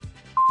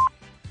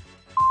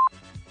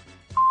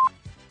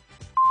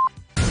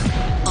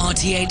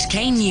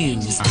RTHK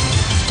News.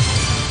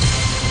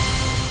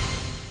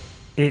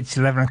 It's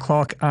 11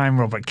 o'clock. I'm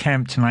Robert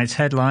Kemp. Tonight's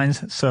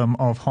headlines. Some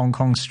of Hong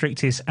Kong's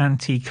strictest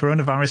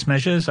anti-coronavirus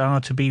measures are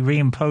to be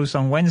reimposed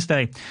on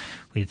Wednesday,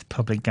 with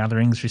public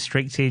gatherings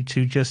restricted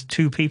to just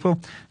 2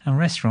 people and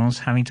restaurants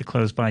having to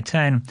close by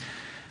 10.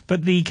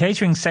 But the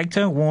catering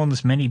sector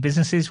warns many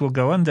businesses will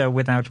go under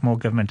without more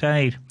government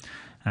aid.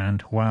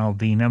 And while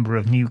the number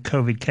of new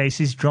COVID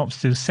cases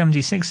drops to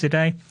 76 a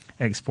day,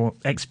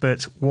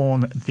 experts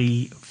warn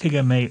the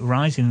figure may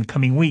rise in the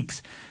coming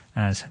weeks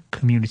as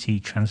community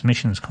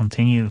transmissions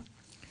continue.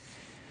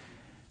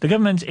 The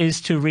government is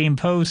to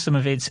reimpose some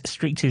of its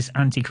strictest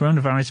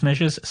anti-coronavirus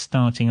measures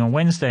starting on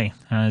Wednesday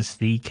as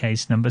the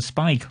case numbers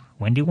spike.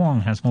 Wendy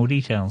Wong has more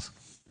details.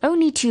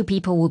 Only 2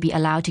 people will be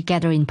allowed to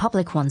gather in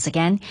public once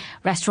again.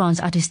 Restaurants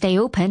are to stay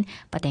open,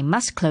 but they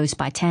must close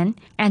by 10,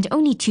 and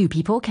only 2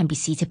 people can be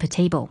seated per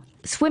table.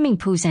 Swimming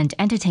pools and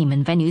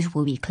entertainment venues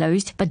will be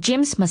closed, but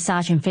gyms,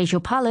 massage and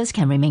facial parlours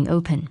can remain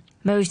open.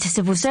 Most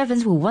civil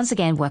servants will once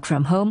again work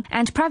from home,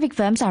 and private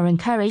firms are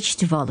encouraged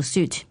to follow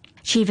suit.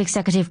 Chief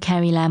Executive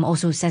Carrie Lam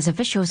also says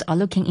officials are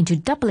looking into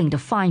doubling the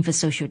fine for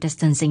social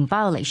distancing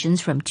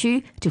violations from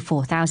 2 to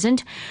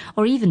 4,000,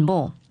 or even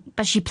more.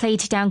 But she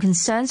played down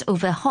concerns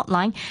over a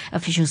hotline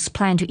officials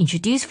plan to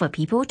introduce for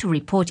people to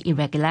report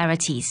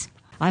irregularities.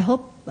 I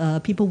hope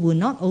people will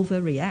not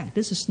overreact.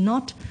 This is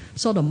not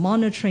sort of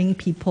monitoring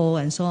people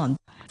and so on.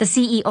 The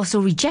CE also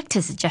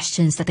rejected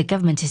suggestions that the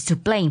government is to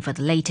blame for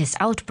the latest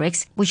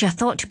outbreaks, which are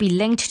thought to be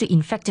linked to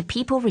infected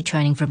people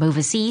returning from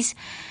overseas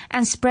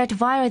and spread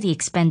via the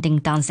expanding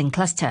dancing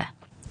cluster.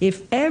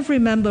 If every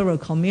member of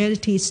the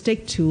community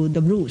stick to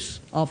the rules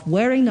of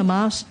wearing the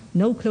mask,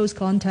 no close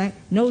contact,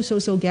 no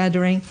social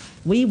gathering,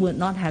 we would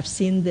not have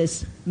seen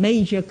this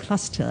major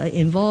cluster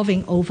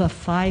involving over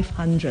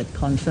 500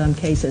 confirmed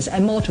cases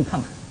and more to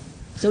come.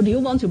 So do you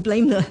want to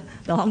blame the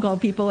Hong Kong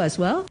people as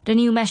well? The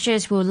new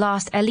measures will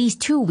last at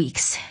least 2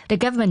 weeks. The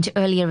government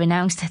earlier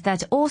announced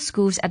that all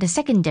schools at the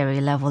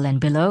secondary level and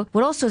below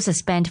will also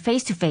suspend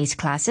face-to-face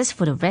classes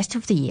for the rest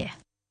of the year.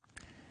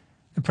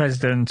 The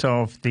president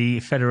of the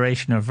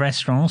Federation of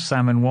Restaurants,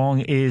 Salmon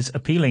Wong, is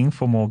appealing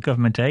for more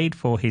government aid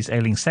for his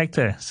ailing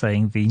sector,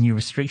 saying the new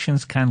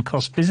restrictions can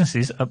cost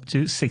businesses up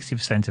to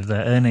 60% of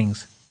their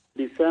earnings.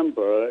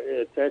 December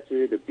is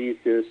actually the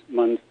busiest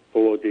month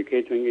for the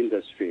catering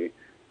industry.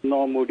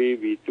 Normally,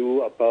 we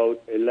do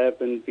about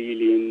 $11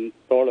 billion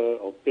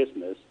of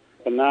business,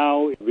 but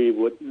now we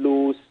would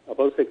lose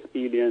about 6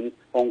 billion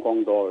Hong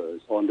Kong dollars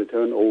on the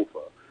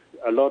turnover.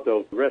 A lot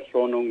of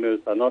restaurant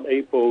owners are not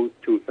able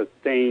to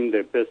sustain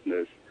their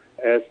business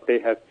as they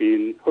have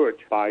been hurt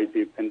by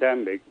the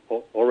pandemic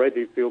for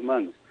already a few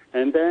months.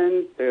 And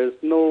then there's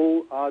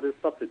no other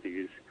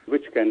subsidies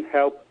which can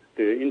help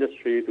the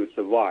industry to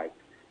survive.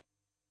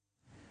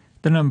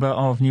 The number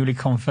of newly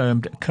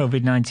confirmed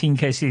COVID-19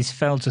 cases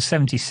fell to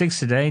 76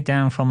 today,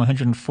 down from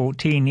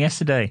 114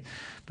 yesterday.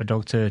 But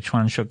Dr.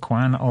 Chuan Shuk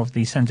Kwan of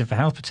the Centre for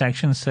Health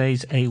Protection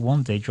says a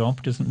one-day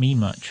drop doesn't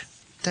mean much.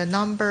 The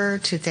number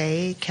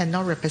today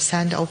cannot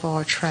represent the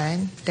overall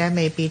trend. There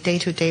may be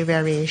day-to-day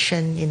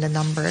variation in the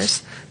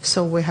numbers,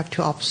 so we have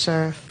to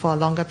observe for a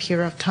longer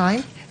period of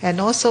time. And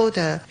also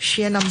the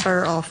sheer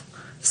number of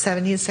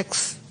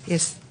 76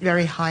 is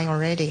very high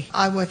already.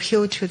 I will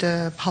appeal to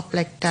the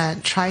public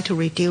that try to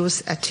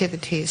reduce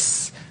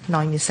activities,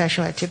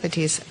 non-essential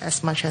activities,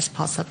 as much as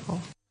possible.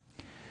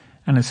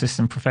 An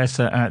assistant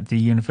professor at the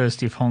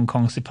University of Hong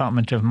Kong's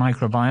Department of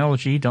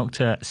Microbiology,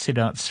 Dr.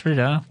 Siddharth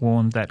Sridhar,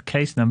 warned that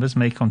case numbers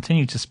may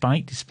continue to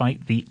spike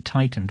despite the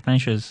tightened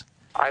measures.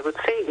 I would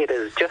say it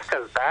is just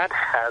as bad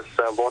as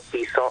what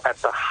we saw at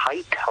the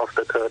height of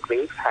the third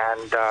wave,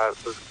 and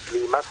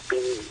we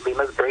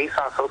must brace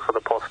ourselves for the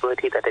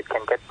possibility that it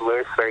can get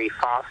worse very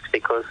fast,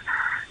 because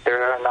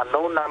there are an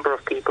unknown number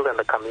of people in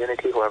the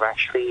community who have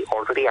actually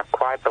already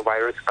acquired the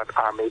virus but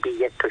are maybe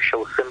yet to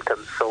show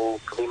symptoms.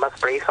 So we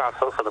must brace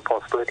ourselves for the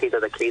possibility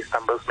that the case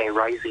numbers may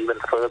rise even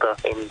further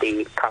in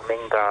the coming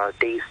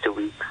days to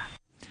weeks.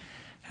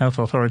 Health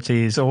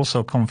authorities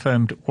also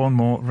confirmed one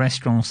more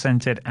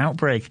restaurant-centred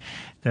outbreak.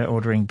 They're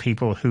ordering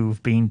people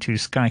who've been to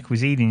Sky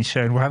Cuisine in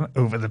Sherwood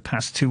over the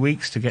past 2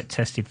 weeks to get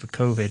tested for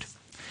COVID.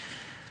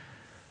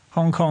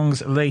 Hong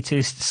Kong's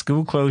latest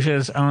school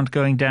closures aren't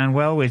going down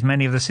well with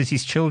many of the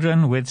city's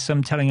children, with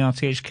some telling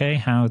RTHK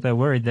how they're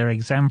worried their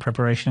exam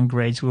preparation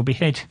grades will be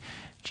hit.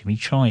 Jimmy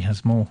Choi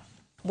has more.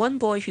 One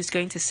boy who's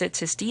going to sit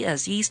his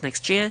DSEs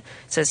next year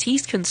says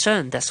he's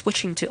concerned that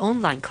switching to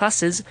online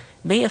classes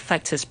may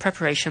affect his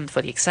preparation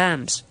for the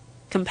exams.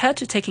 Compared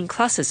to taking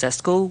classes at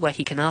school where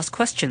he can ask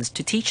questions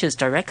to teachers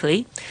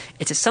directly,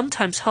 it is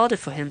sometimes harder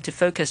for him to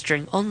focus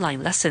during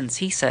online lessons,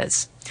 he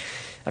says.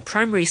 A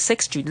primary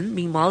 6 student,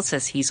 meanwhile,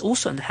 says he's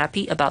also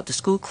unhappy about the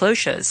school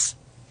closures.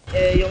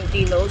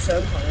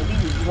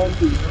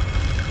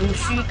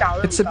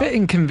 It's a bit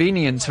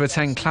inconvenient to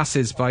attend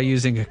classes by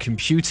using a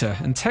computer,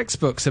 and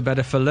textbooks are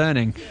better for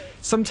learning.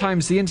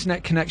 Sometimes the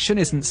internet connection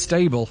isn't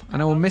stable,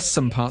 and I will miss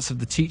some parts of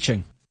the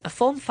teaching. A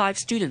Form 5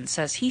 student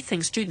says he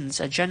thinks students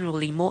are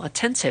generally more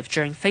attentive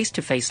during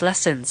face-to-face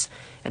lessons,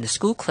 and the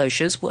school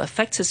closures will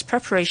affect his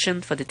preparation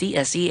for the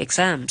DSE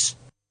exams.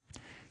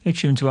 You're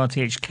tuned to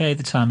RTHK.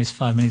 The time is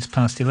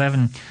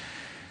 11:05.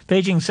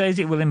 Beijing says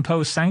it will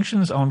impose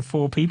sanctions on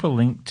 4 people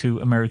linked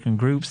to American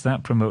groups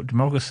that promote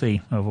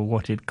democracy over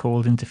what it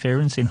called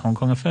interference in Hong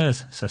Kong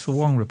affairs. Cecil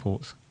Wong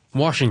reports.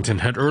 Washington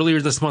had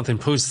earlier this month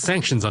imposed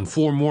sanctions on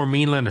 4 more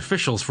mainland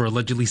officials for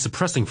allegedly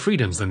suppressing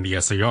freedoms in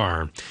the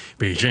SAR.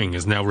 Beijing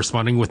is now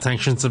responding with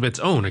sanctions of its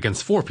own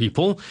against 4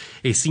 people,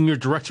 a senior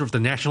director of the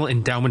National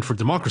Endowment for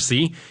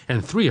Democracy,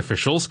 and 3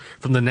 officials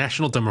from the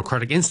National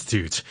Democratic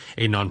Institute,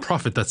 a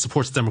non-profit that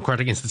supports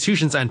democratic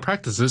institutions and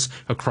practices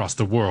across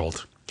the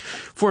world.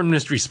 Foreign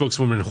Ministry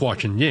spokeswoman Hua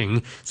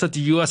Chunying said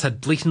the U.S.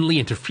 had blatantly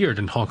interfered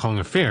in Hong Kong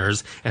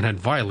affairs and had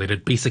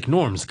violated basic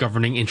norms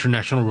governing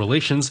international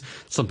relations,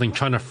 something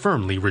China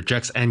firmly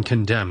rejects and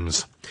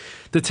condemns.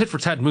 The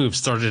tit-for-tat move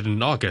started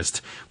in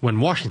August, when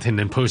Washington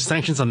imposed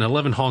sanctions on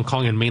 11 Hong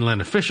Kong and mainland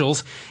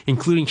officials,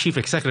 including Chief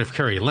Executive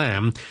Carrie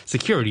Lam,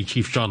 Security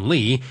Chief John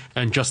Lee,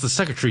 and Justice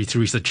Secretary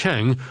Theresa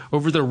Cheng,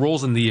 over their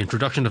roles in the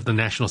introduction of the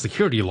national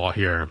security law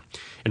here.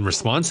 In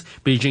response,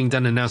 Beijing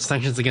then announced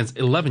sanctions against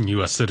 11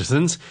 U.S.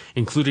 citizens,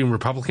 including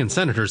Republican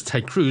Senators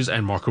Ted Cruz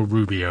and Marco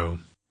Rubio.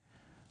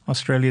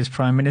 Australia's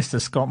Prime Minister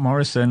Scott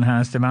Morrison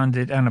has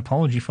demanded an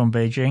apology from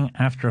Beijing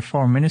after a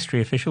Foreign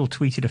Ministry official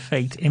tweeted a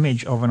faked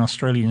image of an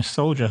Australian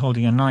soldier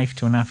holding a knife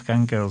to an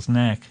Afghan girl's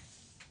neck.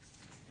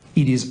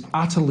 It is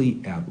utterly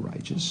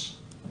outrageous,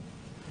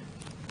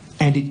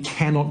 and it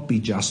cannot be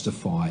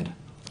justified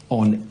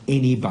on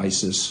any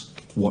basis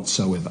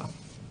whatsoever.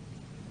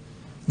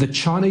 The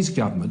Chinese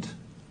government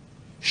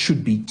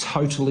should be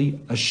totally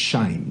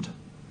ashamed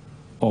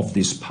of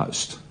this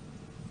post.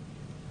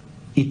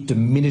 It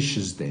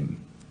diminishes them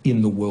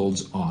in the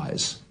world's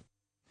eyes.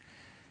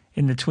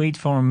 In the tweet,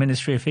 Foreign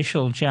Ministry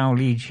official Zhao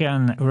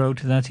Lijian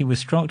wrote that he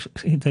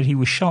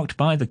was shocked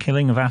by the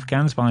killing of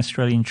Afghans by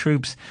Australian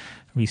troops.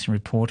 A recent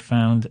report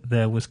found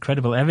there was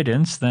credible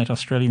evidence that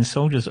Australian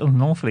soldiers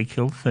unlawfully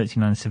killed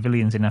 39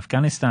 civilians in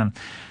Afghanistan.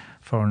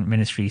 Foreign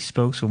Ministry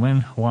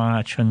spokeswoman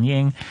Hua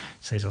Chunying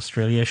says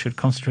Australia should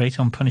concentrate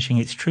on punishing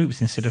its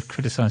troops instead of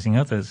criticising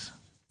others.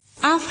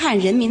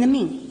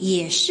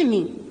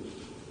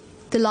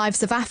 The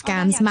lives of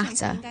Afghans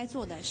matter.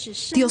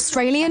 The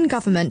Australian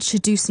government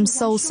should do some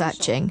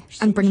soul-searching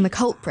and bring the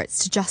culprits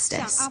to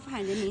justice.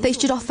 They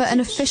should offer an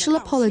official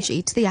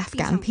apology to the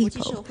Afghan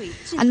people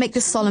and make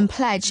the solemn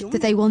pledge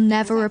that they will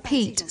never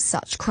repeat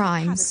such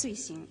crimes.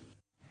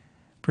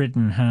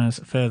 Britain has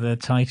further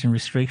tightened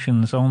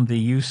restrictions on the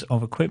use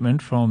of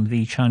equipment from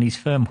the Chinese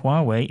firm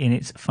Huawei in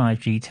its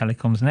 5G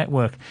telecoms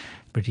network.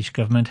 The British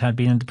government had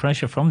been under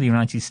pressure from the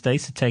United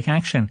States to take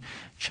action.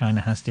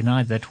 China has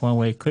denied that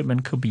Huawei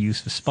equipment could be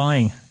used for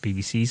spying.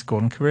 BBC's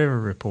Gordon Carrera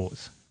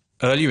reports.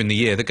 Earlier in the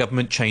year, the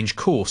government changed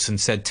course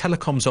and said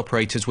telecoms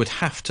operators would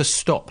have to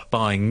stop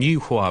buying new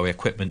Huawei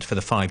equipment for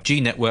the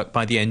 5G network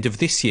by the end of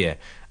this year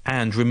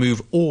and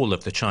remove all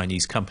of the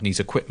Chinese company's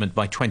equipment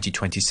by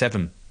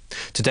 2027.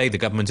 Today, the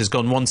government has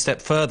gone one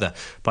step further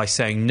by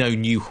saying no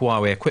new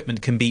Huawei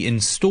equipment can be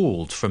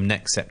installed from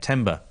next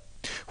September.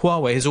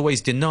 Huawei has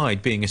always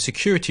denied being a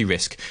security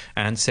risk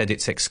and said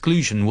its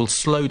exclusion will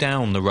slow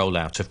down the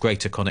rollout of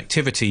greater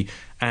connectivity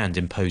and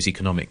impose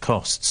economic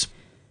costs.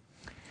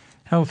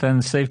 Health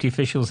and safety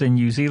officials in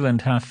New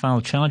Zealand have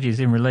filed charges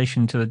in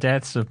relation to the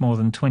deaths of more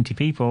than 20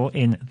 people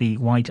in the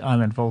White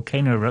Island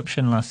volcano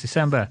eruption last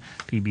December.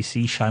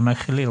 BBC Shaima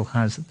Khalil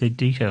has the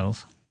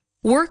details.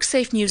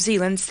 WorkSafe New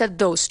Zealand said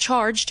those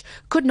charged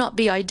could not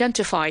be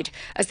identified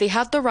as they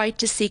had the right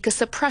to seek a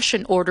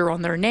suppression order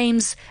on their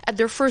names at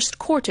their first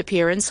court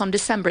appearance on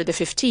December the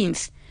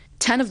 15th.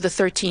 10 of the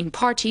 13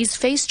 parties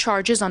face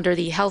charges under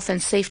the Health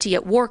and Safety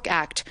at Work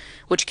Act,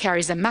 which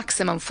carries a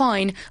maximum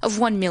fine of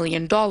 $1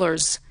 million.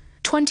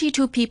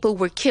 22 people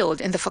were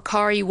killed in the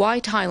Whakaari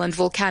White Island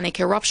volcanic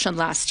eruption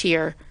last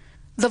year.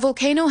 The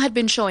volcano had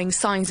been showing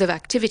signs of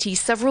activity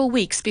several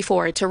weeks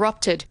before it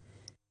erupted.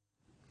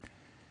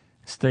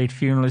 State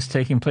funeral is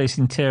taking place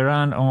in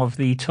Tehran of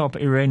the top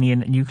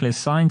Iranian nuclear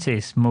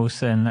scientist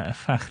Mohsen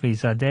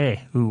Fakhrizadeh,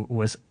 who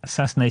was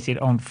assassinated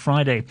on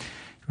Friday.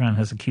 Iran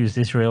has accused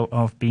Israel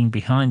of being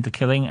behind the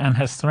killing and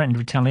has threatened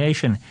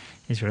retaliation.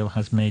 Israel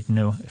has made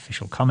no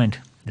official comment.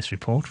 This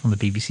report from the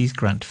BBC's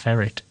Grant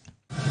Ferret.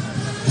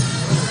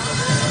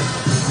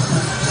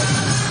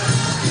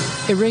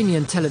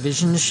 Iranian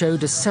television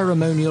showed a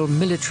ceremonial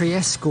military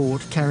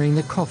escort carrying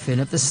the coffin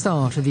at the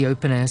start of the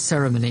open-air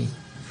ceremony.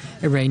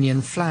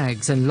 Iranian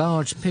flags and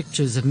large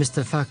pictures of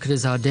Mr.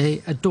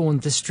 Fakhrizadeh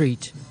adorned the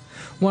street.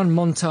 One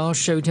montage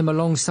showed him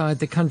alongside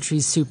the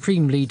country's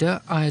supreme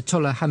leader,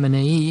 Ayatollah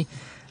Khamenei,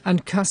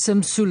 and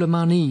Qasem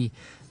Soleimani,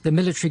 the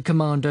military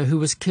commander who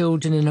was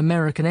killed in an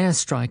American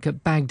airstrike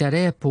at Baghdad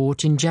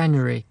airport in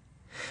January.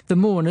 The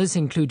mourners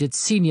included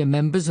senior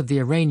members of the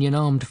Iranian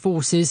armed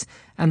forces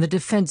and the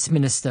defense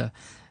minister,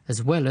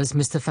 as well as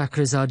Mr.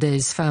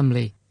 Fakhrizadeh's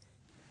family.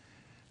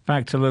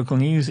 Back to local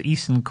news.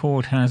 Eastern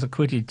Court has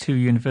acquitted 2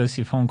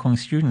 University of Hong Kong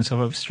students of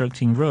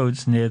obstructing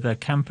roads near their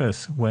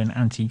campus when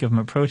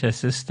anti-government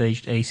protesters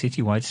staged a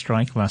citywide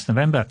strike last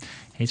November.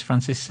 Here's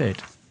Francis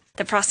Sid.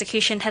 The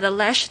prosecution had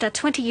alleged that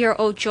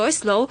 20-year-old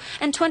Joyce Low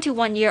and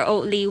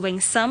 21-year-old Lee Wing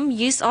Sum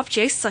used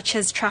objects such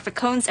as traffic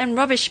cones and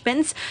rubbish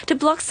bins to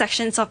block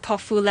sections of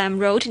Pok Fu Lam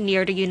Road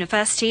near the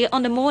university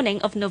on the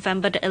morning of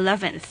November the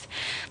 11th.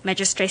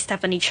 Magistrate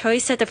Stephanie Choi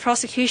said the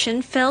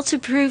prosecution failed to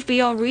prove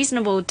beyond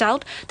reasonable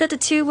doubt that the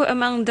 2 were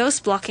among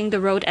those blocking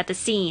the road at the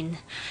scene.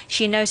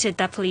 She noted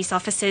that police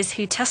officers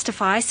who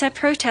testified said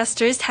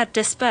protesters had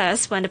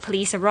dispersed when the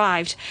police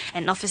arrived,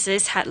 and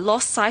officers had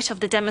lost sight of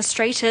the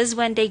demonstrators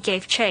when they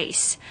gave chase.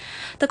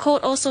 The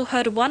court also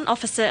heard one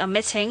officer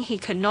admitting he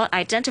could not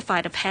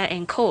identify the pair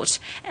in court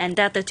and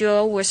that the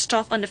duo were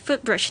stopped on the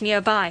footbridge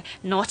nearby,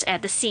 not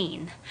at the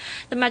scene.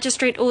 The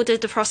magistrate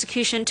ordered the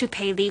prosecution to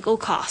pay legal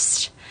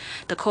costs.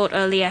 The court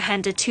earlier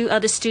handed 2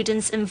 other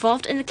students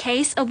involved in the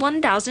case a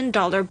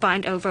 $1,000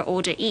 bind-over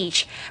order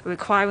each,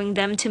 requiring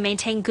them to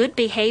maintain good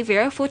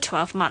behavior for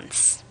 12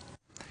 months.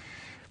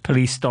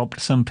 Police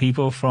stopped some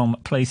people from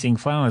placing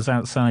flowers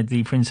outside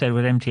the Prince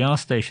Edward MTR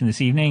station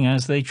this evening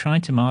as they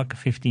tried to mark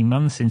 15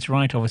 months since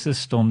riot officers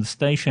stormed the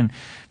station,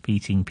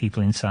 beating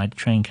people inside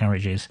train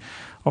carriages.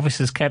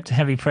 Officers kept a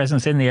heavy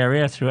presence in the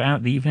area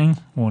throughout the evening,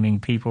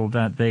 warning people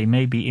that they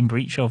may be in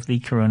breach of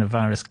the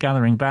coronavirus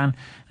gathering ban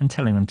and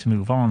telling them to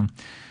move on.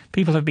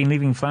 People have been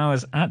leaving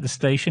flowers at the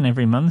station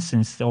every month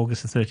since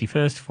August the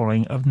 31st,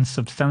 following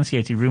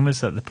unsubstantiated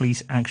rumours that the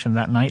police action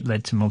that night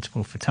led to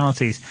multiple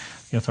fatalities.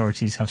 The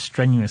authorities have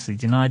strenuously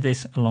denied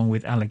this, along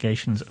with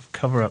allegations of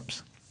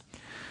cover-ups.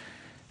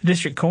 The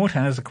District Court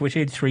has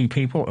acquitted 3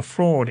 people of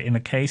fraud in a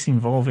case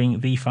involving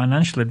the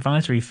financial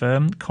advisory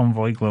firm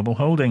Convoy Global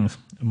Holdings.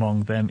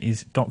 Among them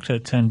is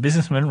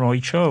doctor-turned-businessman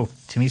Roy Cho.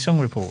 Timmy Sung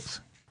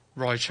reports.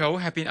 Roy Cho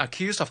had been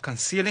accused of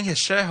concealing his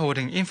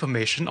shareholding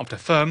information of the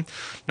firm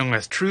known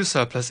as True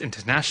Surplus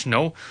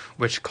International,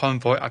 which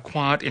Convoy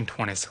acquired in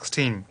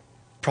 2016.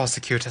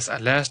 Prosecutors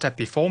alleged that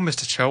before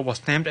Mr. Cho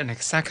was named an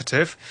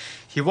executive,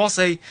 he was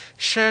a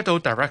shadow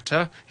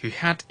director who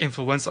had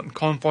influence on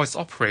Convoy's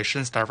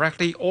operations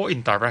directly or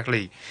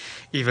indirectly,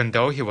 even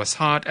though he was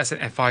hired as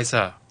an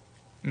advisor.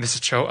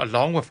 Mr. Cho,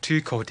 along with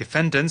 2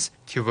 co-defendants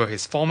who were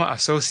his former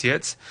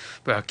associates,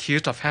 were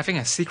accused of having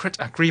a secret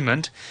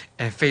agreement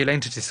and failing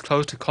to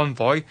disclose to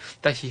Convoy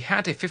that he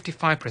had a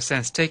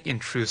 55% stake in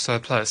True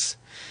Surplus.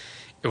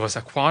 It was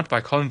acquired by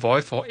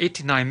Convoy for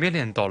 $89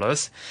 million,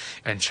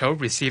 and Cho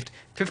received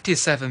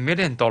 $57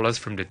 million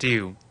from the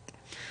deal.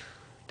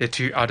 The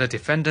 2 other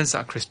defendants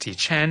are Christy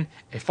Chan,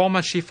 a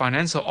former chief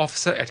financial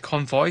officer at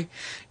Convoy,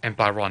 and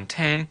Byron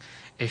Tang,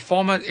 a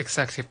former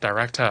executive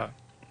director.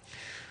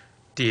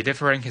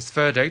 Delivering his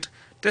verdict,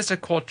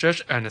 District Court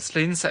Judge Ernest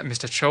Lin said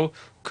Mr. Cho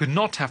could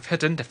not have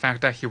hidden the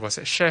fact that he was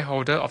a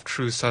shareholder of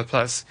True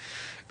Surplus,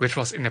 which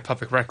was in the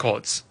public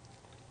records.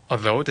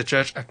 Although the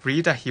judge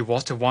agreed that he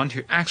was the one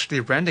who actually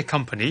ran the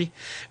company,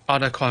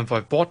 other Convoy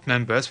board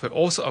members were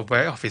also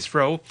aware of his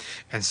role,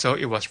 and so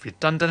it was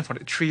redundant for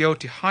the trio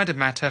to hide the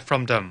matter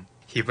from them.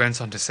 He went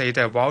on to say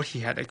that while he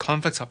had a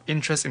conflict of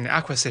interest in the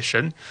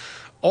acquisition,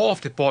 all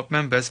of the board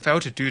members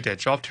failed to do their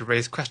job to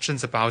raise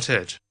questions about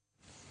it.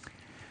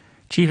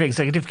 Chief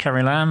Executive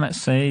Carrie Lam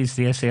says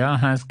the SAR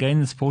has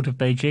gained the support of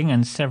Beijing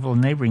and several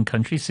neighbouring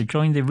countries to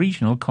join the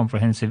Regional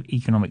Comprehensive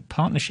Economic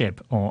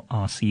Partnership, or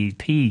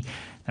RCEP,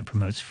 that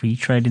promotes free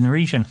trade in the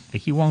region.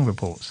 Vicky Wong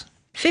reports.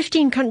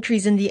 15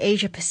 countries in the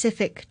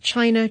Asia-Pacific,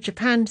 China,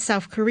 Japan,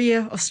 South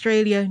Korea,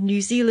 Australia, New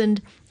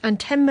Zealand, and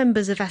 10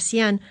 members of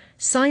ASEAN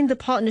signed the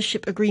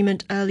partnership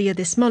agreement earlier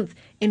this month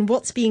in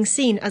what's being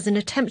seen as an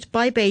attempt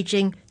by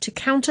Beijing to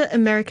counter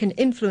American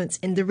influence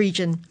in the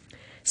region.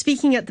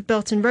 Speaking at the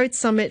Belt and Road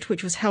Summit,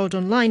 which was held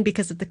online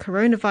because of the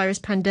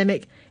coronavirus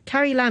pandemic,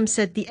 Carrie Lam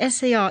said the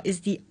SAR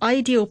is the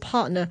ideal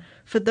partner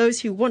for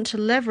those who want to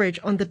leverage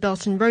on the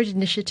Belt and Road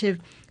Initiative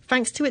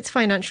thanks to its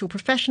financial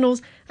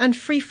professionals and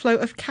free flow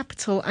of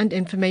capital and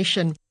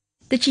information.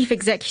 The chief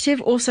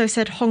executive also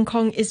said Hong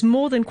Kong is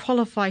more than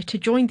qualified to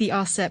join the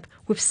RCEP,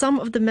 with some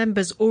of the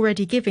members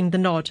already giving the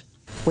nod.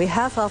 We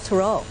have,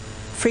 after all,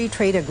 free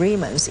trade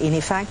agreements in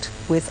effect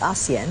with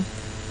ASEAN,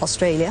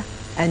 Australia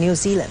and New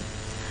Zealand,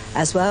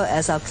 as well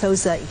as our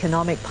closer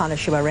economic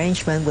partnership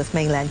arrangement with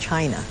mainland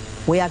China.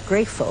 We are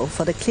grateful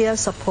for the clear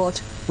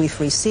support we've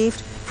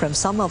received from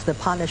some of the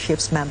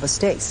partnership's member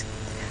states,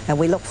 and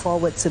we look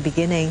forward to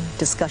beginning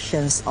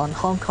discussions on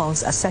Hong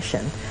Kong's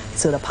accession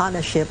to the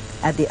partnership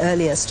at the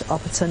earliest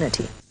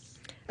opportunity.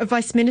 A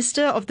Vice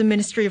Minister of the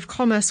Ministry of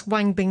Commerce,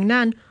 Wang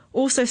Bingnan,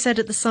 also said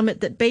at the summit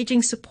that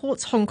Beijing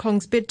supports Hong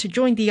Kong's bid to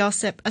join the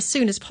RCEP as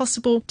soon as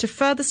possible to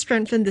further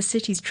strengthen the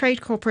city's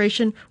trade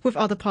cooperation with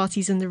other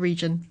parties in the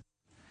region.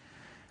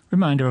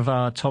 Reminder of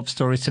our top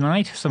stories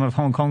tonight. Some of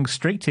Hong Kong's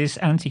strictest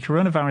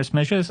anti-coronavirus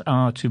measures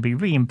are to be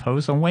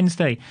reimposed on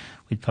Wednesday,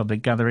 with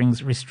public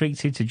gatherings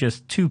restricted to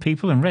just 2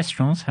 people and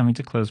restaurants having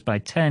to close by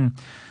 10.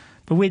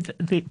 But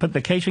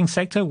the catering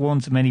sector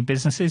warns many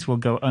businesses will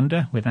go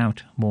under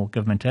without more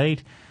government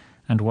aid.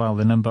 And while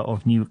the number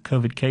of new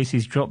COVID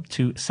cases dropped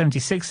to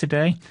 76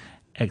 today,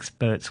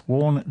 experts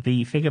warn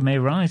the figure may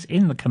rise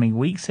in the coming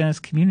weeks as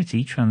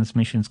community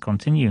transmissions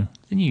continue.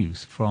 The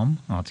news from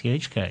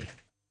RTHK.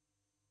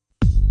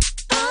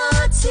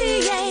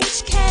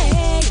 RTHK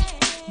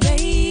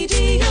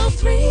Radio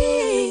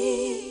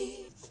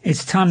 3.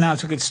 It's time now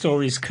to get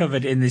stories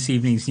covered in this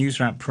evening's News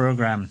Wrap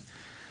programme.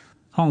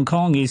 Hong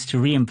Kong is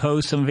to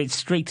reimpose some of its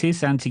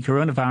strictest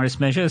anti-coronavirus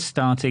measures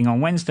starting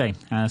on Wednesday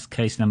as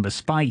case numbers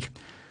spike.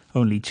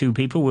 Only 2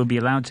 people will be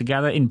allowed to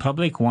gather in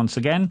public once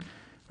again.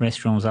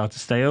 Restaurants are to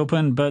stay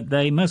open, but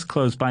they must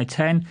close by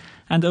 10,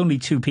 and only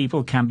 2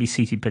 people can be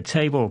seated per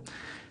table.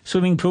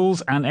 Swimming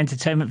pools and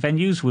entertainment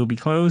venues will be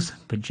closed,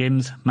 but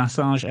gyms,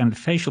 massage and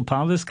facial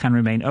parlours can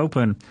remain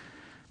open.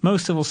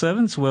 Most civil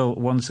servants will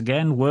once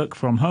again work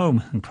from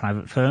home, and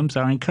private firms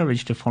are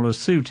encouraged to follow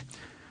suit.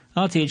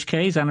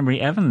 RTHK's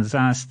Anna-Marie Evans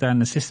asked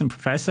an assistant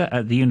professor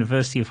at the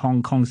University of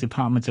Hong Kong's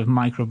Department of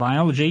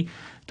Microbiology,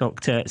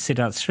 Dr.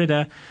 Siddharth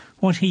Sridhar,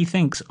 what he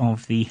thinks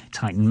of the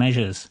tightened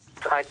measures.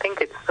 I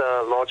think it's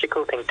the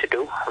logical thing to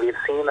do. We've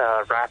seen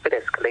a rapid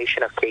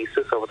escalation of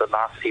cases over the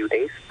last few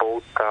days,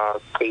 both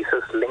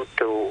cases linked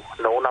to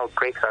known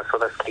outbreaks as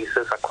well as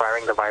cases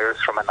acquiring the virus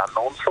from an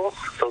unknown source.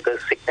 So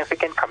there's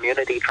significant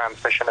community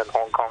transmission in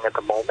Hong Kong at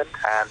the moment,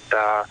 and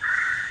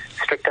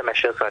stricter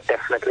measures are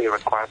definitely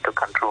required to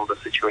control the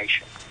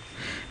situation.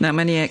 Now,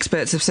 many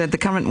experts have said the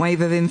current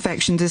wave of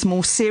infections is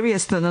more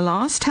serious than the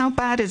last. How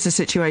bad is the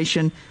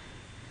situation?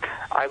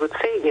 I would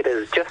say it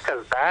is just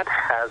as bad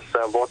as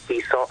what we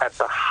saw at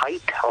the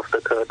height of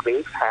the third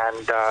wave,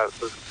 and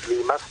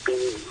we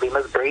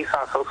must brace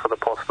ourselves for the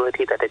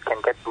possibility that it can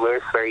get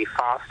worse very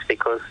fast,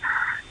 because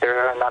there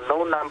are an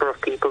unknown number of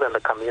people in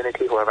the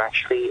community who have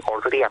actually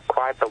already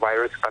acquired the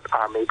virus but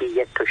are maybe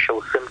yet to show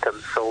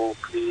symptoms. So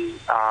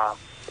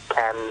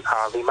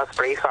we must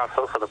brace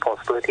ourselves for the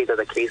possibility that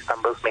the case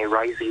numbers may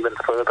rise even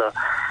further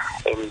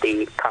in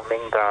the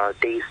coming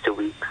days to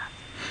weeks.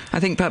 I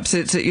think perhaps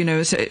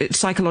it's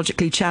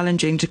psychologically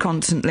challenging to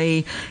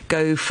constantly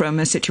go from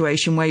a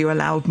situation where you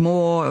allowed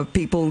more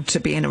people to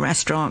be in a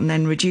restaurant and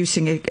then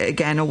reducing it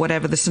again, or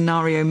whatever the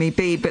scenario may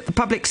be. But the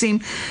public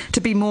seem to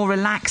be more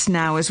relaxed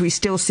now, as we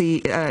still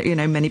see,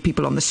 many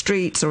people on the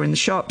streets or in the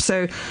shops.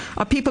 So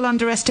are people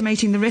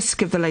underestimating the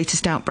risk of the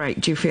latest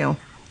outbreak, do you feel?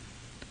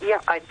 Yeah,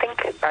 I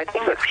think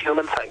it's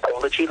human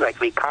psychology.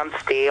 Like, we can't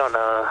stay on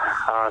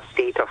a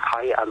state of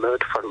high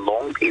alert for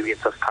long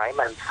periods of time,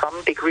 and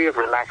some degree of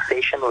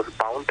relaxation was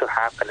bound to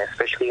happen,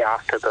 especially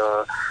after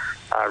the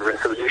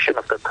resolution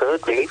of the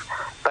third wave.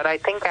 But I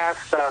think as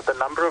the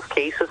number of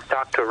cases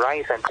start to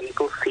rise and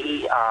people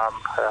see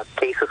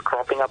cases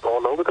cropping up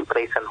all over the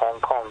place in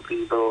Hong Kong,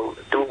 we will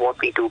do what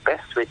we do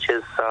best, which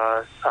is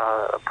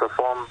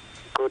perform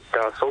good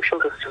social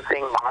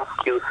distancing,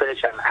 mask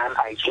usage and hand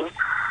hygiene,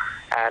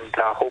 and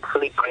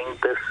hopefully bring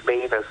this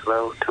wave as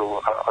well to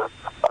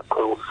a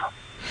close.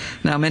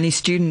 Now, many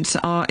students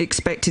are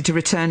expected to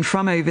return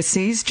from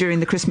overseas during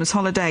the Christmas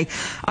holiday.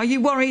 Are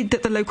you worried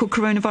that the local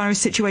coronavirus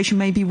situation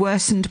may be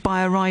worsened by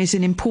a rise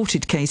in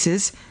imported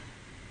cases?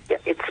 Yeah,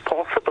 it's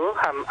possible.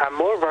 I'm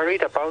more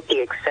worried about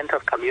the extent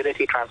of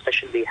community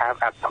transmission we have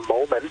at the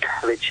moment,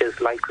 which is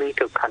likely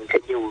to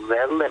continue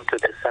well into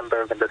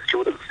December when the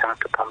students start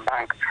to come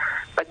back.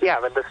 But yeah,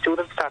 when the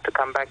students start to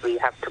come back, we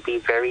have to be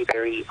very,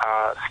 very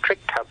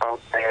strict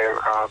about their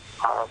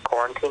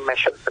quarantine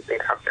measures that they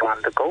have to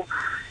undergo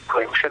to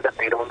ensure that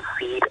they don't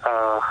seed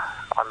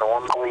an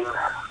ongoing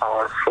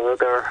or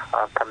further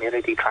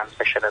community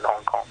transmission in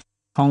Hong Kong.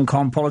 Hong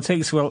Kong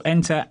politics will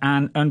enter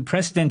an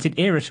unprecedented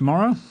era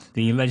tomorrow.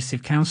 The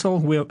Legislative Council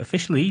will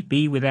officially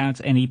be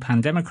without any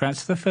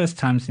pan-Democrats for the first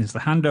time since the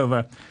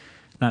handover.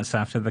 That's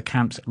after the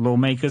camp's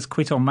lawmakers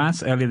quit en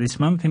masse earlier this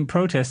month in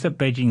protest at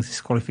Beijing's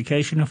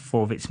disqualification of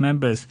 4 of its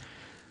members.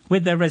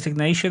 With their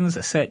resignations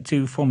set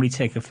to formally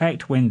take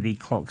effect when the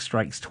clock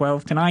strikes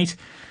 12 tonight,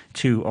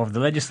 2 of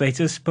the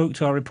legislators spoke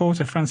to our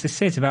reporter Francis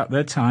Sitt about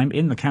their time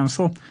in the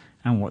council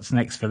and what's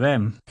next for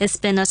them. It's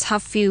been a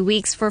tough few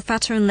weeks for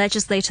veteran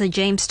legislator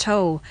James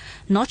To,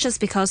 not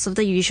just because of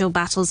the usual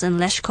battles in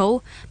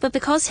Leschko, but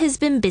because he's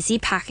been busy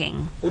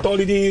packing. When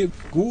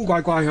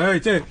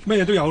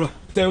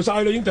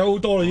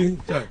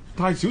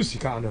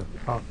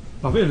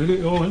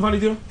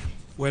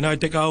I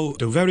take out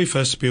the very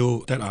first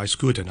bill that I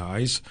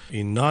scrutinized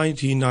in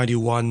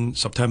 1991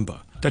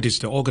 September, that is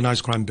the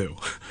Organised Crime Bill.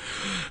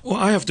 Well,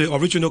 I have the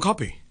original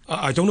copy.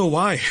 I don't know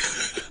why.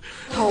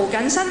 涂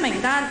謹申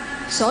名單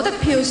所得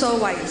票數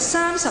為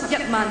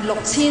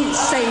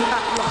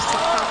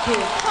31,6,468票。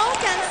Paul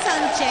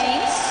Ganson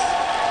James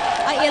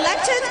are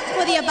elected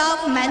for the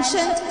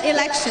above-mentioned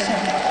election.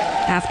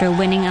 After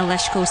winning a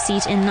Leschko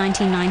seat in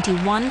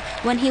 1991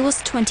 when he was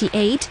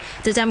 28,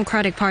 the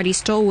Democratic Party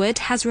stalwart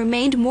has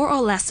remained more or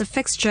less a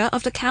fixture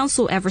of the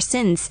council ever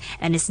since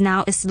and is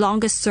now its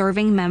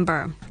longest-serving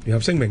member. 聯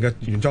合聲明嘅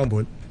原裝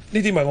本，呢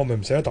啲咪我咪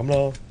唔捨得抌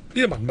咯。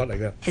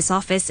His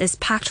office is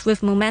packed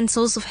with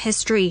mementos of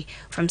history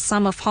from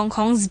some of Hong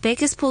Kong's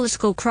biggest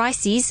political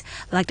crises,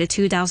 like the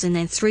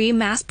 2003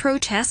 mass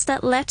protests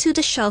that led to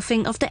the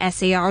shelving of the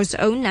SAR's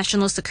own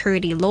national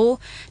security law,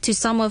 to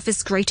some of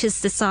its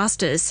greatest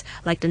disasters,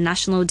 like the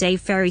National Day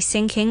ferry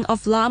sinking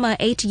of Lama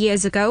 8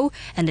 years ago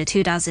and the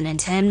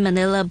 2010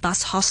 Manila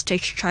bus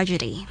hostage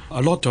tragedy.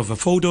 A lot of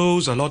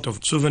photos, a lot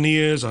of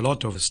souvenirs, a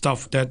lot of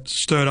stuff that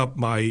stirred up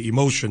my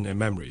emotion and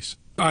memories.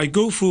 I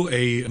go through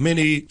a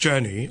mini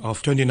journey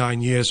of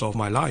 29 years of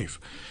my life,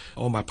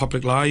 all my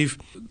public life,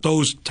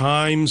 those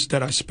times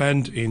that I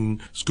spent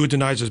in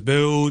Scrutinizers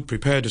Bill,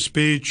 prepare the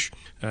speech,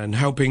 and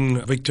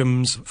helping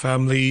victims'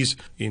 families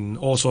in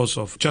all sorts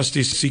of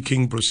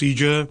justice-seeking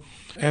procedure.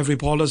 Every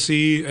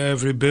policy,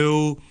 every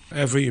bill,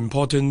 every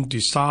important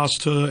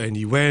disaster and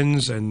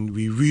events and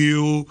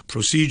review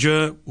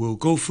procedure will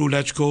go through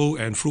LegCo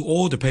and through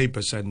all the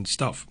papers and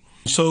stuff.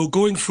 So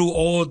going through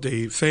all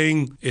the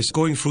thing is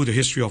going through the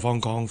history of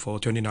Hong Kong for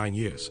 29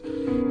 years.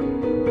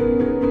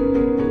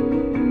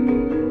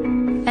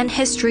 And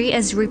history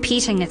is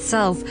repeating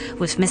itself,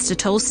 with Mr.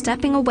 To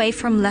stepping away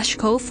from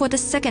LegCo for the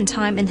second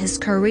time in his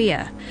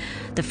career.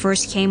 The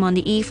first came on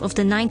the eve of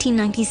the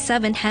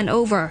 1997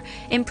 handover,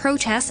 in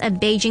protest at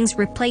Beijing's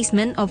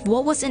replacement of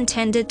what was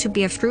intended to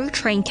be a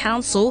through-train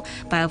council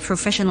by a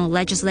professional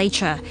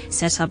legislature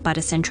set up by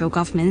the central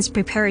government's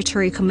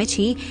preparatory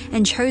committee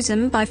and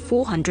chosen by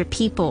 400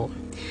 people.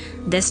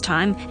 This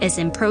time is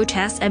in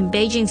protest at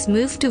Beijing's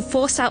move to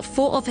force out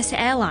 4 of its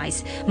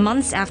allies,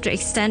 months after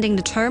extending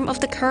the term of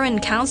the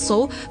current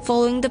council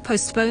following the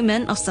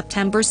postponement of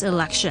September's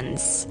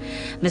elections.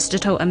 Mr.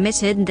 To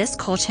admitted this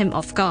caught him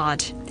off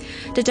guard.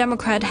 The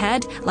Democrat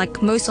had,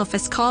 like most of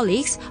his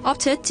colleagues,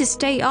 opted to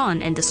stay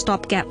on in the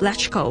stopgap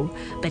LegCo,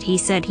 but he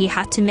said he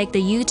had to make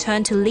the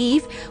U-turn to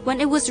leave when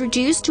it was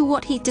reduced to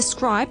what he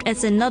described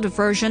as another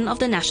version of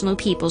the National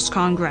People's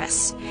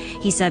Congress.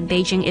 He said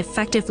Beijing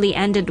effectively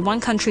ended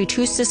one country,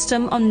 two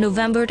system on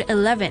November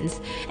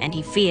 11th, and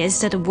he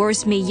fears that the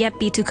worst may yet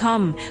be to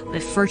come,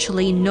 with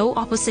virtually no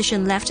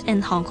opposition left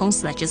in Hong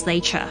Kong's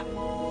legislature.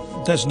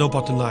 There's no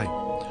bottom line.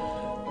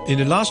 In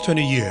the last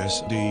 20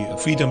 years, the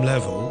freedom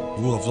level,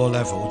 rule of law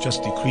level,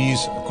 just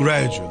decreased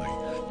gradually.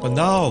 But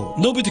now,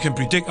 nobody can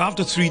predict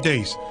after 3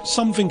 days,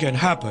 something can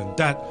happen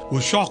that will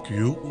shock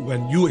you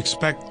when you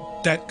expect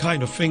that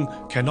kind of thing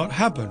cannot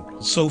happen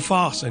so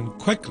fast and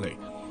quickly.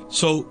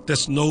 So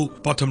there's no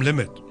bottom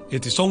limit.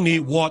 It is only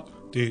what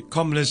the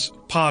Communist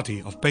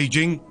Party of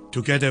Beijing,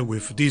 together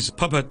with this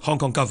puppet Hong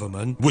Kong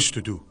government, wish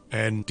to do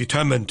and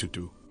determined to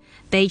do.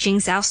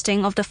 Beijing's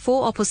ousting of the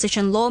 4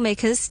 opposition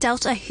lawmakers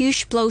dealt a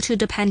huge blow to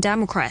the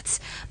Pan-Democrats,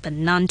 but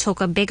none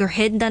took a bigger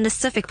hit than the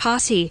Civic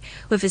Party,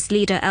 with its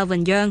leader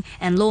Alvin Yeung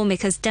and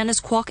lawmakers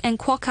Dennis Kwok and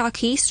Kwok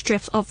Ka-ki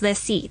stripped of their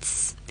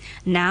seats.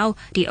 Now,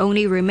 the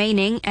only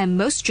remaining and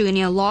most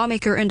junior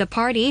lawmaker in the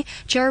party,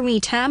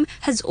 Jeremy Tam,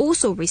 has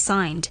also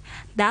resigned.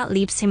 That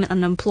leaves him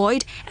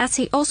unemployed, as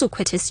he also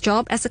quit his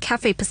job as a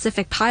Cathay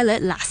Pacific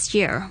pilot last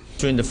year.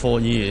 During the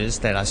 4 years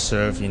that I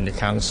served in the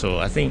council,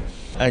 I think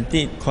I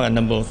did quite a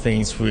number of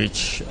things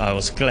which I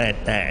was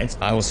glad that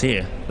I was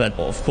here. But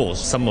of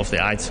course, some of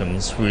the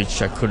items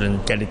which I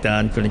couldn't get it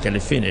done, couldn't get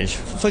it finished.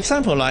 For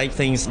example, like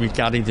things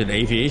regarding to the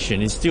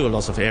aviation, it's still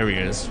lots of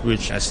areas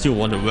which I still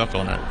want to work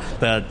on it.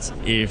 But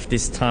if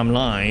this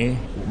timeline,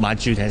 my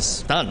duty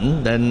has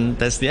done, then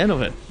that's the end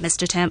of it.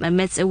 Mr. Tam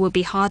admits it would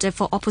be harder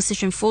for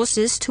opposition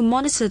forces to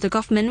monitor the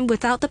government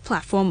without the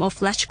platform of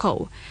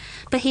LegCo.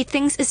 But he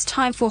thinks it's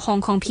time for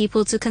Hong Kong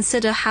people to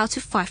consider how to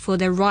fight for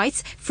their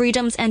rights,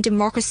 freedoms and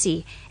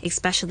democracy,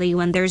 especially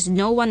when there's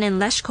no one in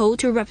LegCo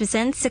to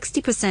represent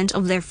 60%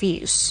 of their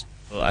views.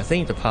 I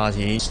think the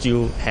party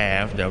still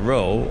have their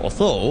role,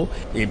 although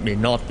it may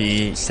not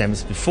be the same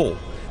as before.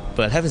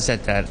 But having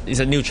said that, it's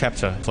a new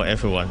chapter for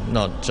everyone,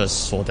 not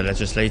just for the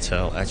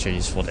legislator, actually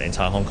it's for the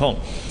entire Hong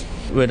Kong.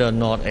 Whether or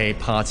not a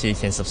party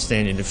can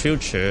sustain in the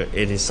future,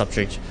 it is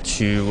subject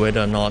to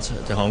whether or not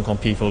the Hong Kong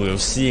people will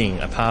see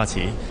a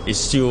party is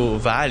still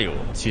value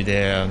to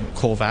their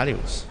core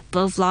values.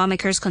 Both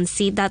lawmakers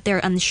concede that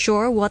they're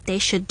unsure what they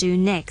should do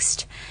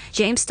next.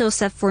 James still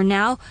said for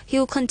now he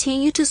will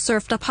continue to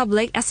serve the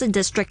public as a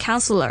district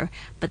councillor,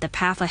 but the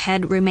path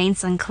ahead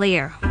remains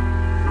unclear.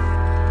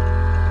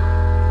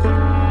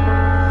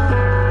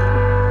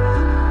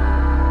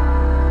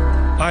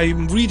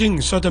 I'm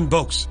reading certain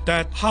books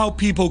that how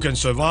people can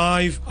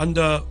survive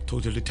under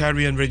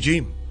totalitarian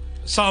regime.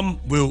 Some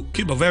will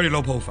keep a very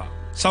low profile.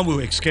 Some will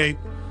escape.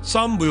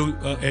 Some will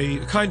a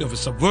kind of a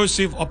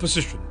subversive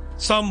opposition.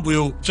 Some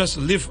will just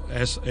live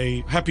as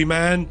a happy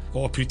man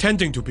or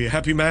pretending to be a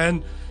happy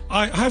man.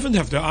 I haven't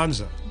have the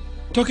answer.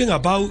 Talking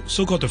about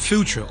so-called the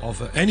future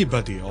of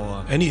anybody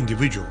or any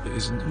individual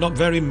is not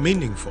very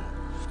meaningful.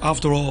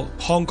 After all,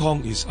 Hong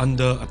Kong is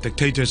under a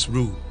dictator's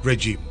rule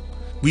regime.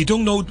 We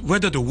don't know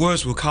whether the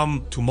worst will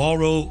come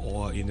tomorrow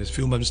or in a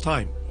few months'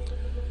 time.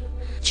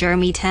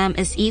 Jeremy Tam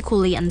is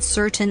equally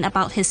uncertain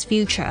about his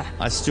future.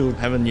 I still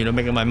haven't,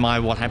 making my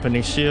mind what happened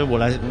next year.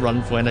 Will I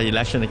run for another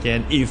election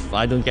again if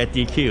I don't get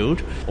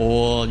DQ'd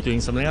or doing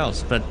something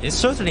else? But it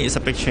certainly is a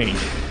big change.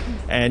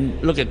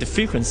 And look at the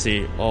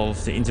frequency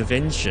of the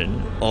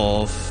intervention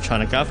of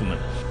China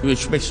government,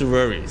 which makes you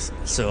worry.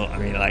 So,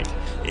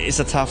 it's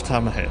a tough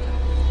time ahead.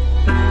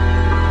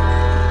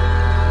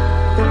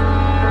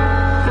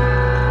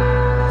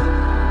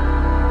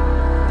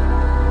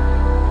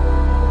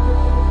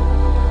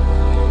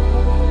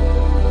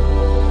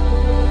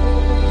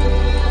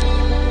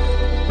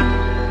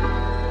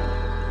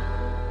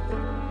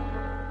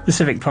 The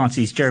Civic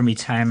Party's Jeremy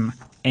Tam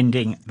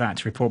ending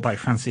that report by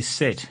Francis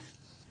Sitt.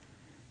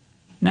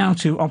 Now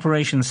to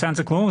Operation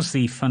Santa Claus,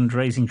 the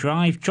fundraising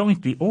drive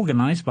jointly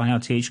organised by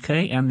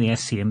RTHK and the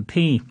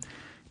SCMP.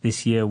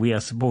 This year we are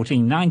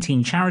supporting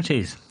 19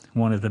 charities.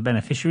 One of the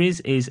beneficiaries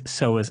is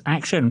Sowers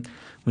Action,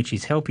 which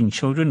is helping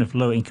children of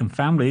low-income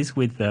families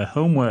with their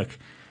homework.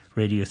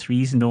 Radio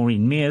 3's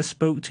Noreen Mears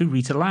spoke to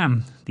Rita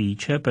Lam, the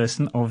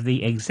chairperson of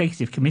the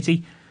Executive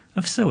Committee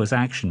of Sowers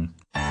Action.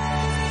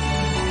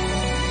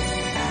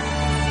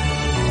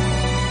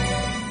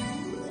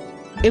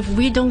 If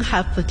we don't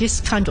have this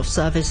kind of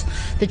service,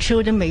 the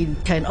children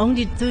can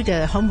only do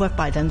their homework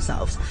by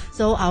themselves.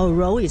 So our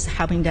role is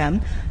helping them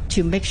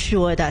to make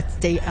sure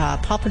that they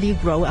properly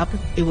grow up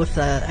with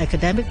an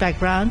academic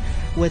background,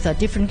 with a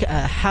different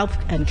help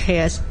and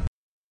cares.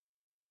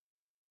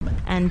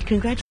 And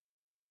congratulations.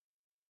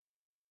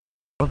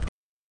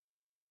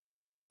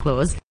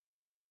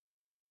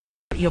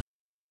 Your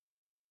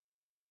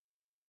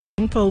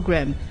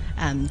program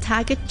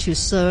target to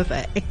serve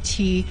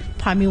 80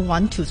 primary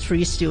 1 to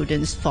 3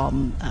 students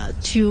from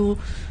 2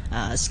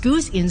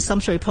 schools in Sam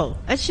Shui Po.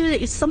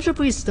 Actually, Sam Shui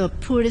Po is the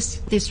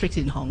poorest district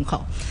in Hong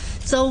Kong.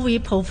 So we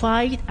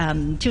provide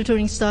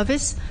tutoring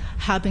service,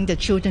 helping the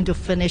children to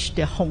finish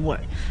their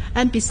homework.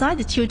 And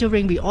besides the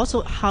tutoring, we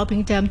also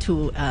helping them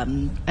to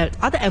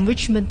other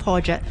enrichment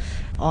project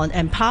on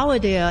empower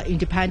their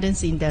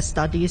independence in their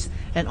studies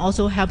and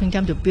also helping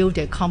them to build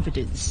their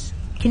confidence.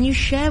 Can you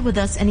share with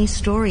us any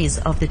stories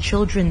of the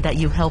children that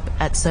you help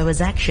at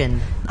Sowers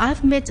Action?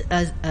 I've met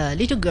a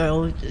little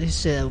girl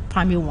who's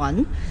primary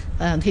 1.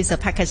 He's a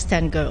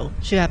Pakistan girl.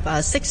 She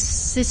has 6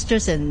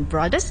 sisters and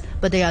brothers,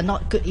 but they are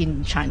not good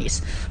in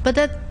Chinese. But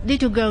that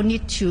little girl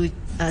needs to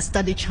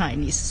study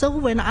Chinese. So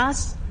when I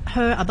asked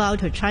her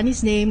about her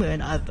Chinese name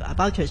and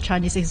about her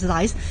Chinese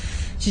exercise,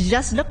 she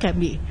just looked at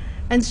me.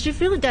 And she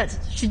feels that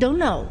she don't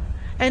know.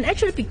 And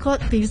actually, because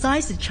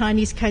besides the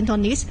Chinese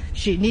Cantonese,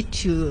 she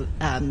needs to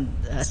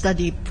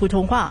study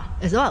Putonghua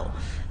as well.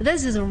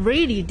 This is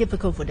really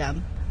difficult for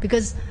them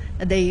because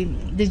they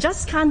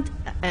just can't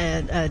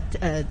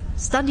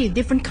study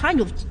different kind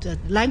of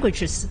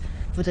languages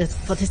for the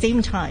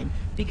same time.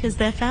 Because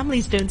their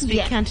families don't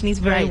speak Cantonese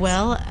very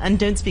well and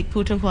don't speak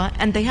Putonghua,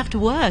 and they have to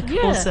work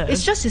also.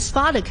 It's just his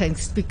father can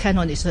speak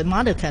Cantonese, her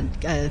mother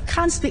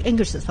can't speak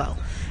English as well.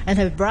 And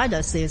her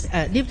brother says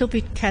a little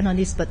bit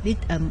Cantonese, but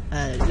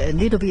a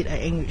little bit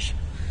English.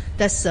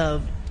 That's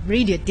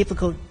really a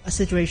difficult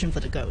situation for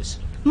the girls.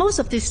 Most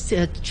of these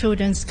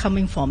children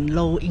coming from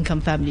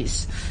low-income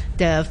families.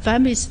 Their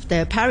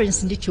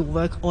parents need to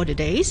work all the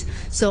days.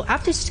 So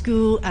after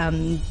school,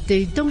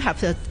 they don't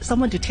have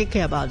someone to take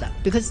care about them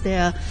because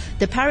the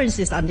parents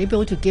is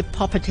unable to give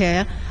proper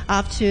care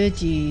after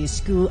the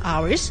school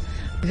hours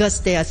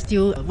because they are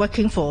still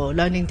working for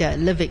learning their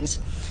livings.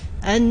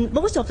 And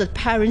most of the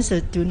parents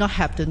do not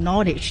have the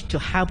knowledge to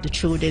help the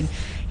children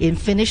in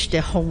finish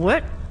their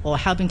homework or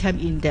helping them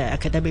in their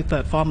academic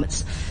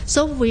performance.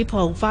 So we're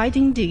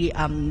providing the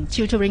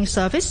tutoring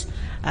service,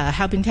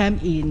 helping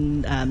them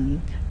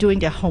in doing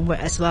their homework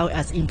as well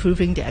as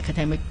improving their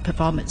academic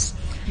performance.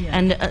 Yeah.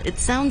 And it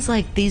sounds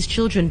like these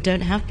children don't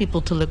have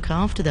people to look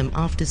after them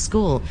after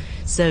school.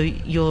 So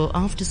your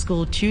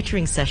after-school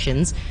tutoring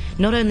sessions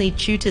not only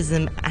tutors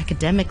them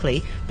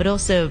academically, but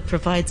also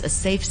provides a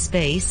safe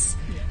space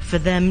for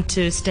them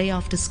to stay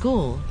after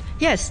school.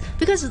 Yes,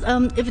 because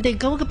if they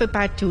go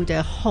back to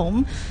their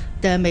home,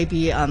 there may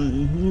be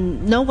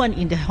no one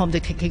in the home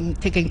that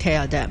taking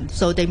care of them.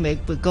 So they may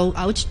go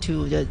out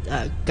to the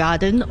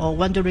garden or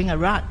wandering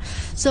around.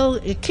 So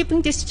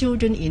keeping these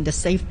children in the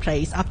safe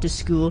place after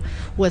school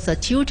with the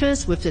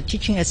tutors, with the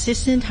teaching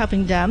assistant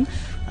helping them.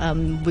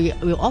 We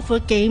offer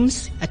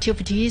games,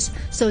 activities,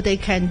 so they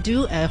can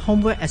do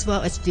homework as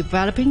well as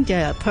developing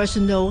their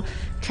personal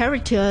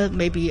character,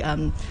 maybe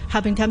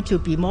helping them to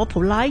be more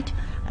polite,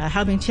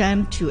 helping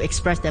them to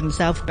express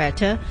themselves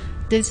better.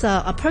 There's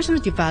a personal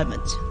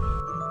development.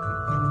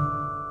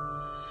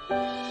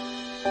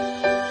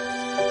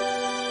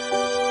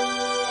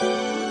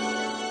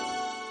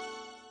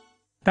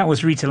 That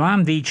was Rita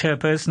Lam, the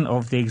chairperson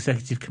of the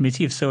Executive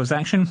Committee of Sowers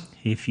Action.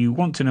 If you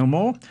want to know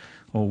more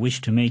or wish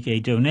to make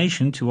a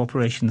donation to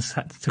Operation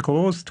Santa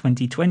Claus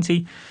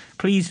 2020,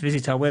 please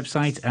visit our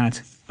website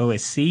at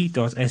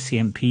osc.scmp.com.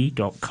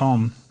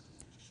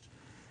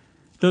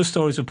 Those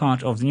stories were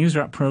part of the News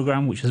Wrap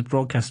programme, which was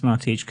broadcast on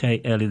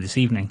RTHK earlier this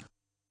evening.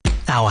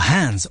 Our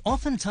hands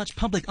often touch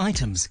public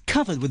items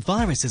covered with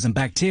viruses and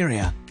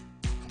bacteria.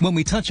 When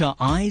we touch our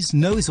eyes,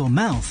 nose or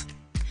mouth,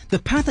 the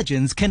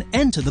pathogens can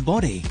enter the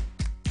body.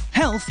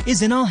 Health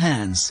is in our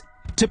hands.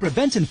 To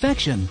prevent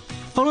infection,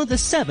 follow the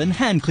 7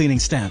 hand cleaning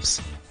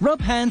steps. Rub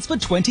hands for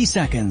 20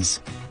 seconds.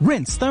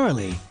 Rinse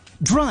thoroughly.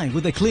 Dry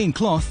with a clean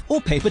cloth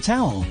or paper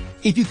towel.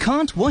 If you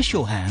can't wash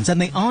your hands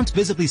and they aren't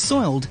visibly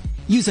soiled,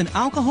 use an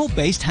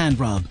alcohol-based hand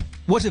rub.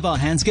 What if our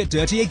hands get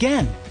dirty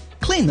again?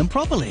 Clean them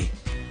properly.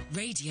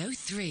 Radio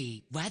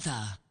 3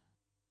 Weather.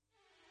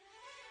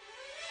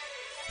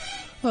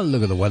 Well,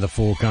 look at the weather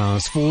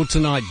forecast for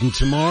tonight and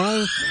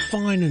tomorrow.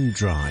 Fine and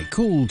dry.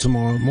 Cool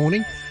tomorrow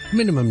morning.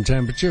 Minimum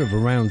temperature of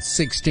around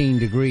 16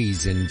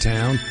 degrees in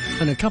town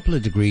and a couple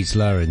of degrees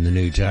lower in the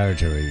New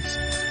Territories.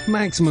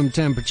 Maximum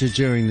temperature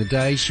during the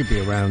day should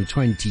be around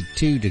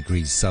 22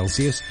 degrees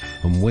Celsius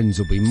and winds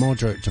will be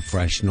moderate to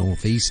fresh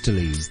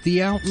northeasterlies.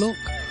 The outlook?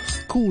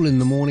 Cool in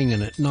the morning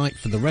and at night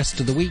for the rest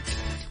of the week.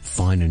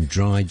 Fine and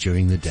dry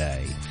during the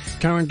day.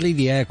 Currently,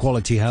 the Air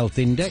Quality Health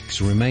Index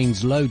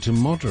remains low to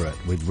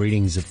moderate with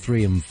readings of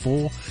 3 and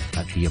 4.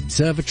 At the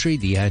observatory,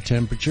 the air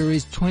temperature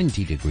is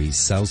 20 degrees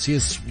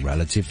Celsius.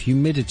 Relative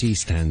humidity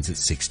stands at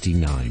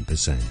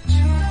 69%.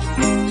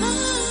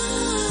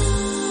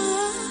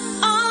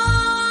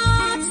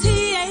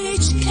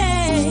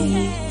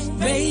 RTHK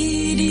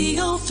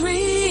Radio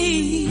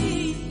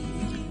 3.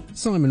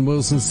 Simon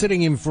Wilson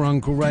sitting in for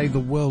Uncle Ray, the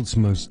world's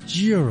most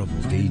durable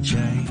DJ.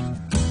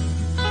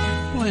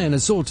 Playing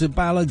assorted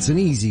ballads and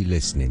easy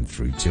listening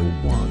through till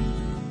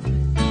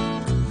 1.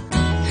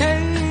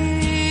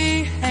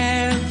 Hey,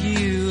 have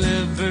you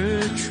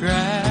ever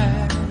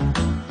tried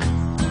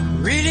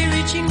really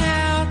reaching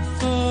out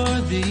for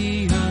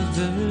the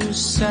other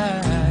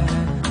side?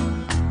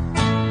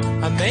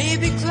 I may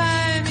be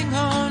climbing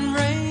on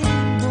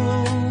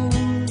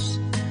rainbows,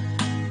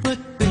 but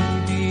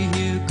baby,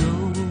 here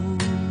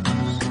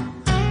goes.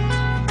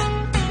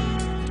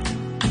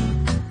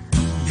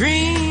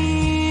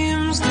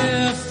 Dreams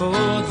there for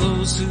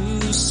those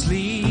who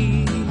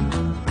sleep.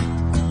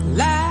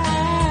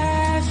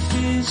 Life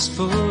is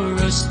for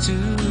us to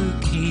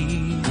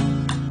keep.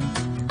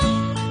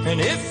 And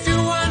if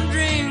you're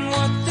wondering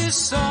what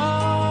this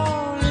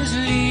all is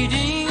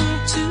leading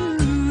to,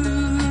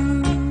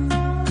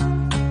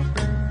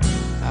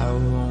 I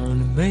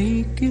wanna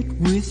make it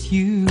with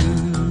you.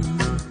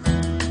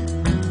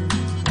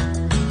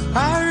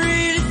 I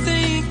really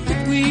think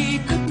that we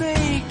could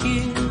make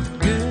it,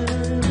 girl.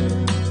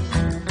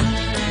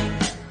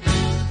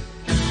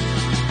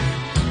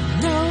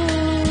 No,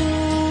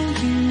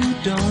 you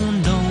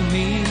don't know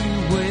me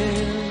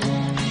well,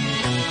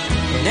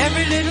 and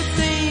every little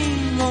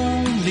thing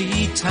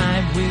only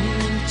time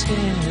will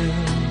tell.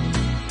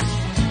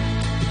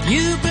 If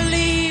you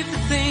believe the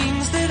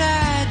things that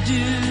I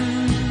do,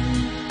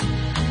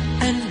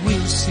 and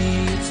we'll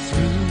see it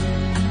through.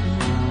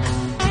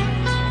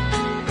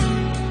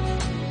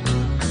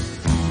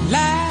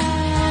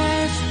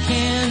 Life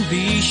can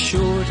be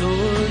short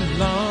or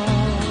long.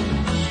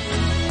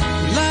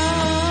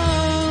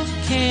 Love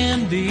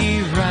can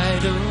be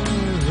right or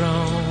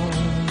wrong.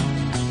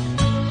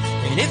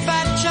 And if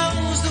I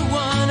chose the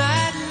one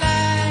I'd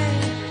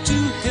like to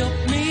help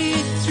me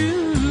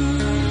through,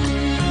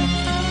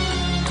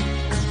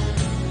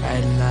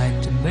 I'd like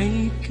to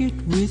make it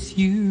with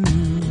you.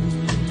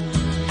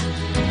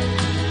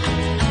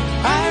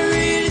 I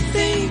really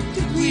think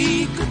that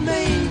we could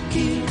make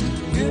it,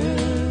 girl.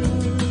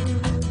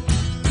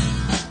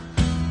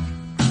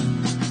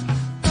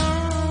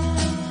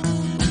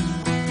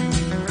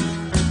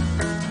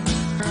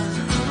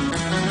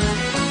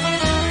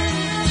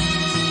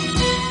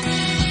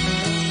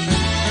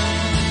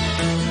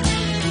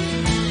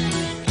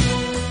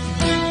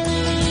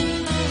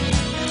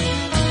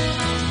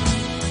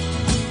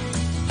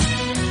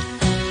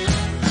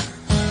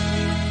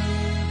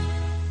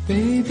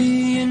 Baby,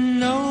 you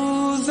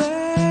know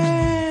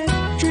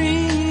that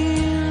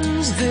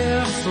dreams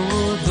there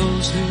for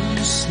those who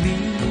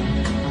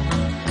sleep.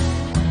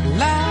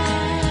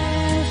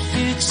 Life,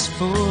 it's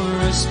for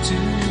us to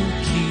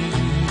keep.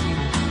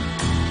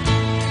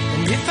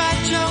 And if I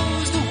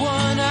chose the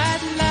one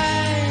I'd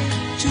like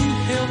to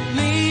help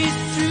me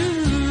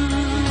through,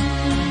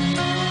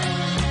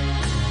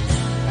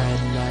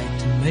 I'd like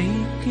to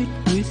make it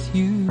with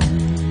you.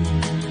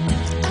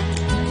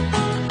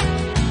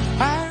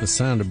 The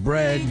Sound of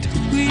Bread,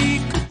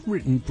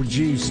 written,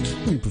 produced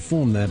and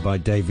performed there by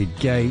David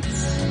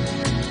Gates.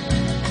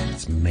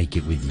 Let's make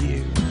it with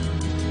you.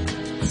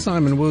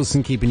 Simon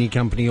Wilson keeping you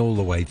company all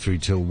the way through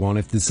till 1.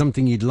 If there's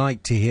something you'd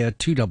like to hear,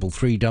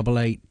 233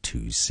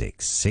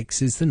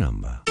 266 is the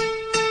number.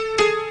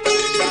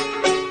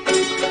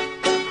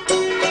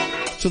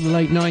 To the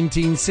late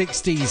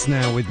 1960s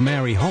now with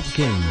Mary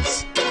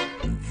Hopkins.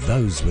 And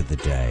those were the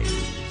days.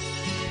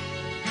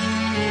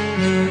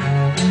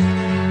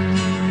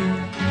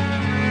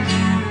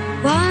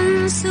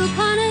 Once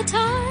upon a time